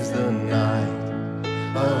is the night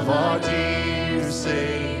of our dear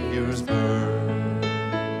Savior's birth.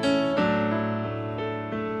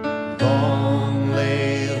 Long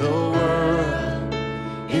lay the world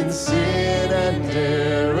in sin and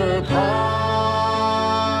error pining,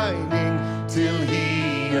 till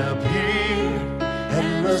he appeared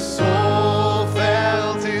and the soul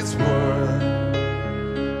felt its worth.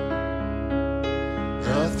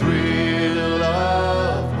 A thrill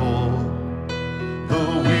of hope, the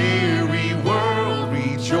weary world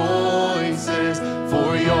rejoices,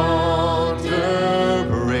 for yonder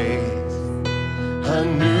breaks a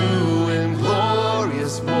new and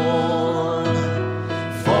glorious morn.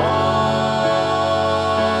 Fall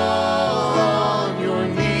on your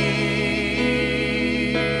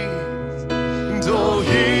knees, and oh,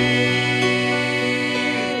 hear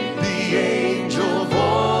the angel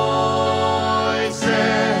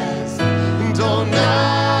voices.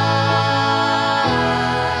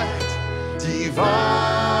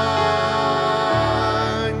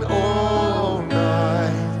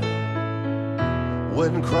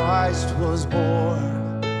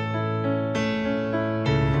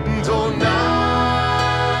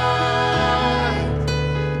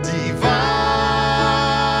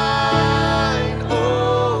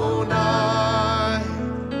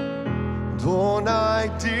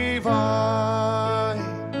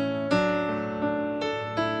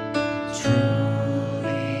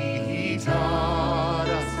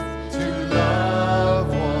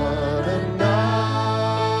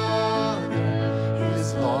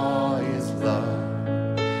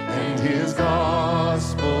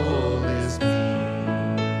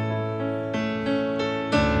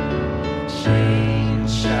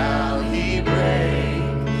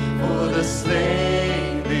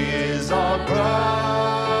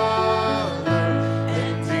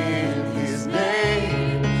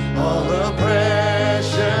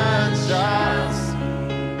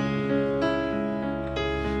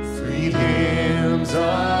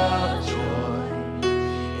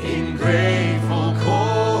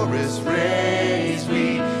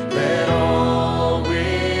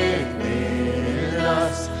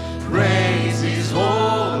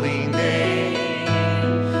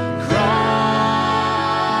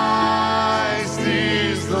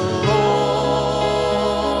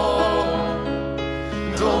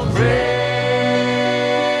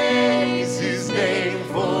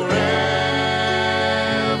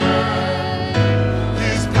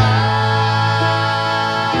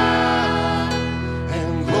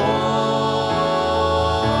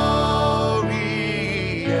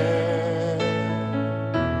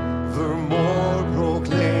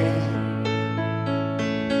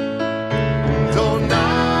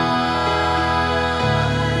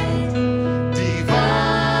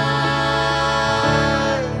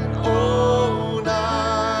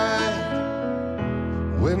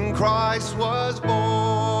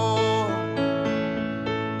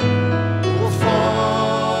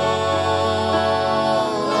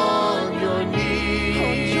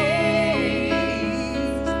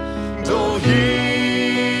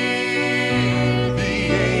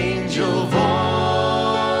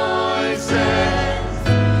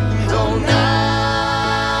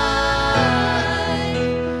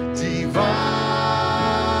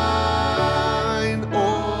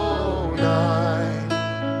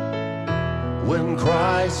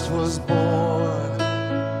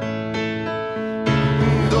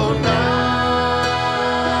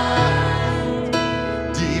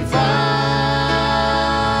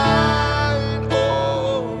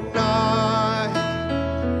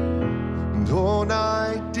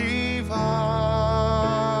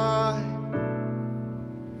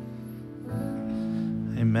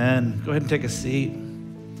 Amen. Go ahead and take a seat.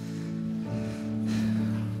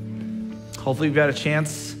 Hopefully you've got a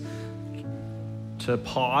chance to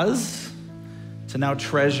pause, to now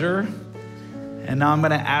treasure, and now I'm going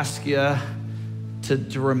to ask you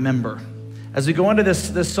to remember. As we go into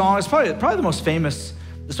this song, it's probably the most famous,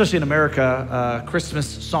 especially in America, Christmas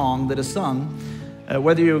song that is sung.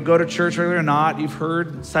 Whether you go to church regularly or not, you've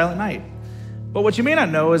heard Silent Night. But what you may not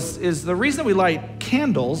know is the reason we light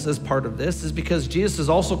candles as part of this is because Jesus is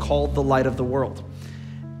also called the light of the world.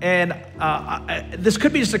 And this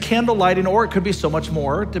could be just a candle lighting, or it could be so much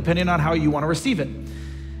more, depending on how you want to receive it.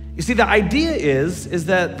 You see, the idea is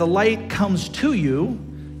that the light comes to you,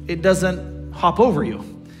 it doesn't hop over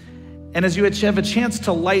you. And as you have a chance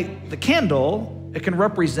to light the candle, it can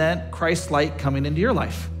represent Christ's light coming into your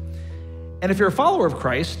life. And if you're a follower of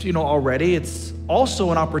Christ, you know already, it's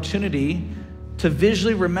also an opportunity to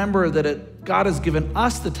visually remember that God has given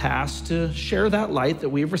us the task to share that light that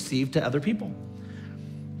we've received to other people.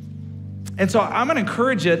 And so I'm going to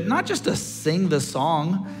encourage you not just to sing this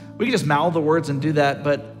song. We can just mouth the words and do that,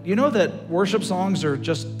 but you know that worship songs are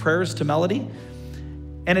just prayers to melody,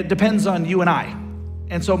 and it depends on you and I.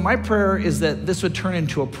 And so my prayer is that this would turn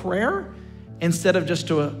into a prayer instead of just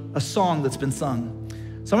to a song that's been sung.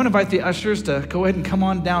 So I'm going to invite the ushers to go ahead and come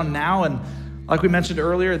on down now. And like we mentioned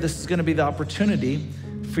earlier, this is going to be the opportunity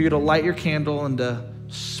for you to light your candle and to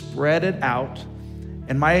spread it out.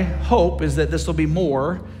 And my hope is that this will be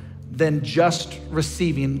more than just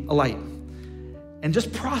receiving a light. And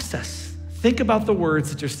just process. Think about the words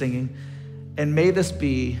that you're singing, and may this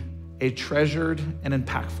be a treasured and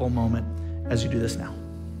impactful moment as you do this now.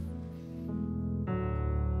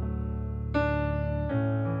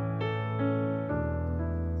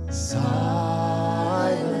 Silent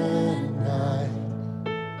night,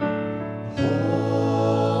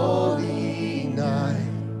 holy night,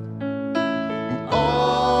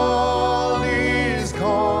 all is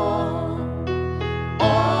calm,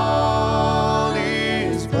 all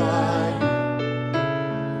is bright,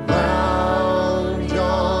 round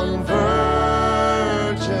yon virgin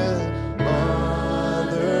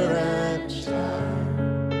mother and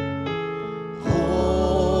child,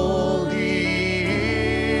 holy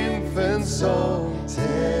infant, so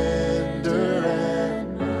tender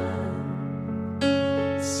and mild,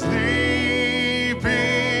 sleep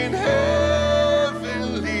in heavenly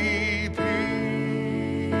peace,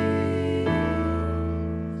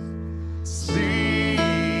 sleep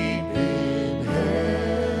in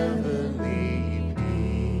heavenly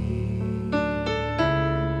peace.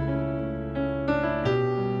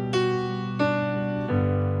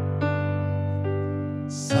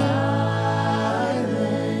 Silent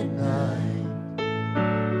night,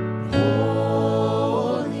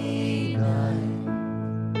 holy night,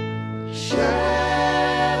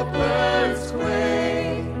 shepherds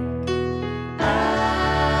quake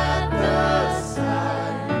at the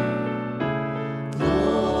sight,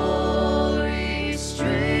 glory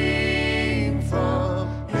stream from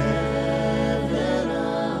heaven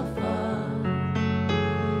above,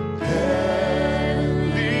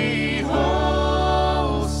 heavenly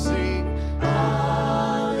hosts sing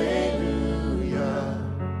hallelujah.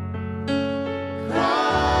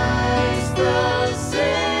 Christ the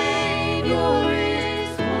Savior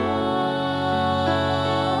is born.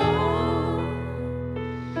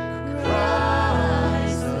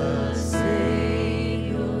 Christ the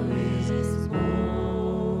Savior is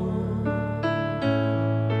born.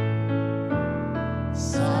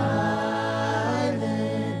 Silent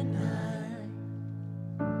night,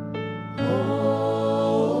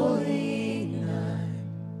 holy night,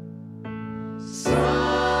 Son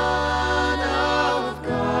of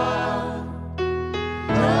God,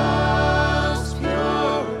 love's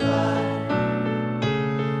pure light,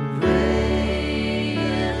 radiant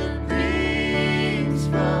beams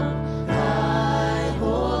from thy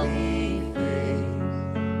holy face,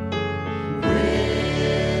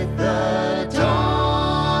 with the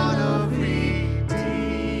dawn of redeeming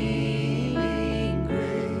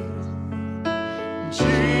grace.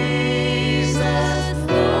 Jesus,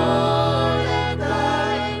 Lord, at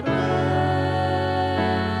thy birth.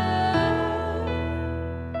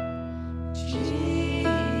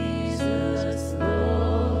 Jesus,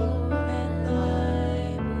 Lord, at thy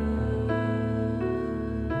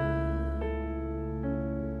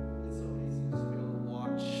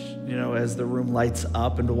Watch, as the room lights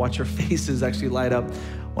up, and to watch your faces actually light up.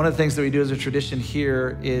 One of the things that we do as a tradition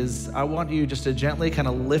here is I want you just to gently kind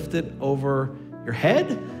of lift it over your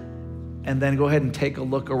head, and then go ahead and take a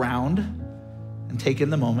look around and take in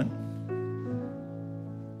the moment.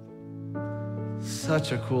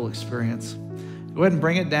 Such a cool experience. go ahead and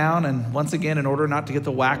bring it down. And once again, in order not to get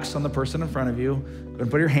the wax on the person in front of you, go ahead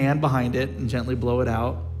and put your hand behind it and gently blow it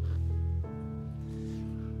out.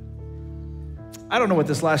 I don't know what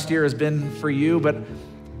this last year has been for you, but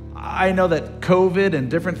I know that COVID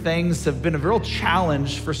and different things have been a real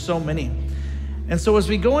challenge for so many. And so as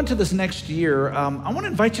we go into this next year, I want to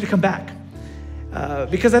invite you to come back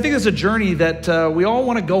because I think it's a journey that we all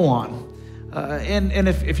want to go on. And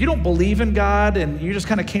if you don't believe in God and you just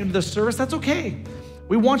kind of came to this service, that's okay.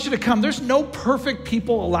 We want you to come. There's no perfect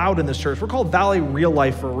people allowed in this church. We're called Valley Real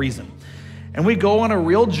Life for a reason. And we go on a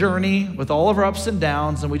real journey with all of our ups and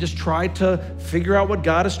downs, and we just try to figure out what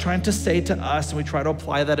God is trying to say to us, and we try to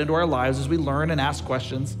apply that into our lives as we learn and ask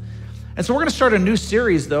questions. And so we're going to start a new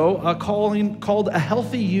series, though, called A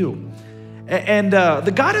Healthy You. And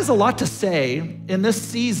the God has a lot to say in this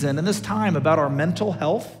season, in this time, about our mental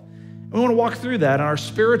health. And we want to walk through that, and our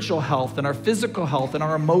spiritual health, and our physical health, and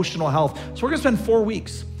our emotional health. So we're going to spend 4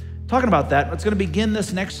 weeks talking about that. It's going to begin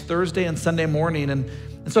this next Thursday and Sunday morning. And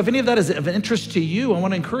so if any of that is of interest to you, I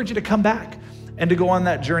want to encourage you to come back and to go on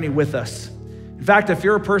that journey with us. In fact, if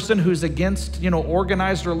you're a person who's against,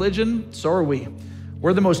 organized religion, so are we.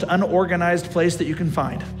 We're the most unorganized place that you can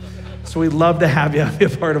find. So we'd love to have you be a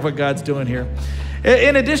part of what God's doing here.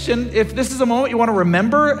 In addition, if this is a moment you want to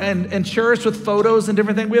remember and cherish with photos and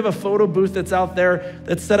different things, we have a photo booth that's out there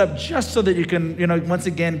that's set up just so that you can, once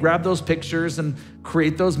again, grab those pictures and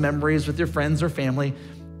create those memories with your friends or family.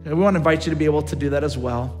 We want to invite you to be able to do that as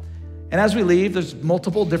well. And as we leave, there's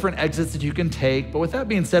multiple different exits that you can take. But with that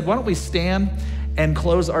being said, why don't we stand and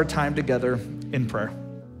close our time together in prayer.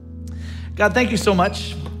 God, thank you so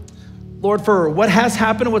much, Lord, for what has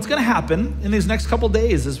happened and what's going to happen in these next couple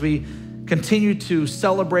days as we continue to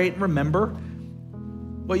celebrate and remember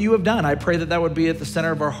what you have done. I pray that that would be at the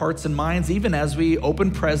center of our hearts and minds, even as we open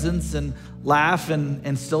presents and laugh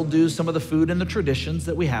and still do some of the food and the traditions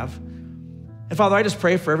that we have. And Father, I just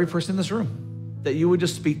pray for every person in this room that you would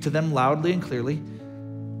just speak to them loudly and clearly,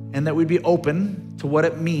 and that we'd be open to what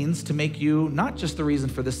it means to make you not just the reason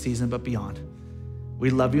for this season, but beyond. We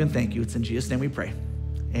love you and thank you. It's in Jesus' name we pray.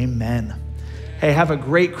 Amen. Hey, have a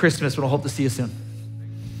great Christmas, and we'll hope to see you soon.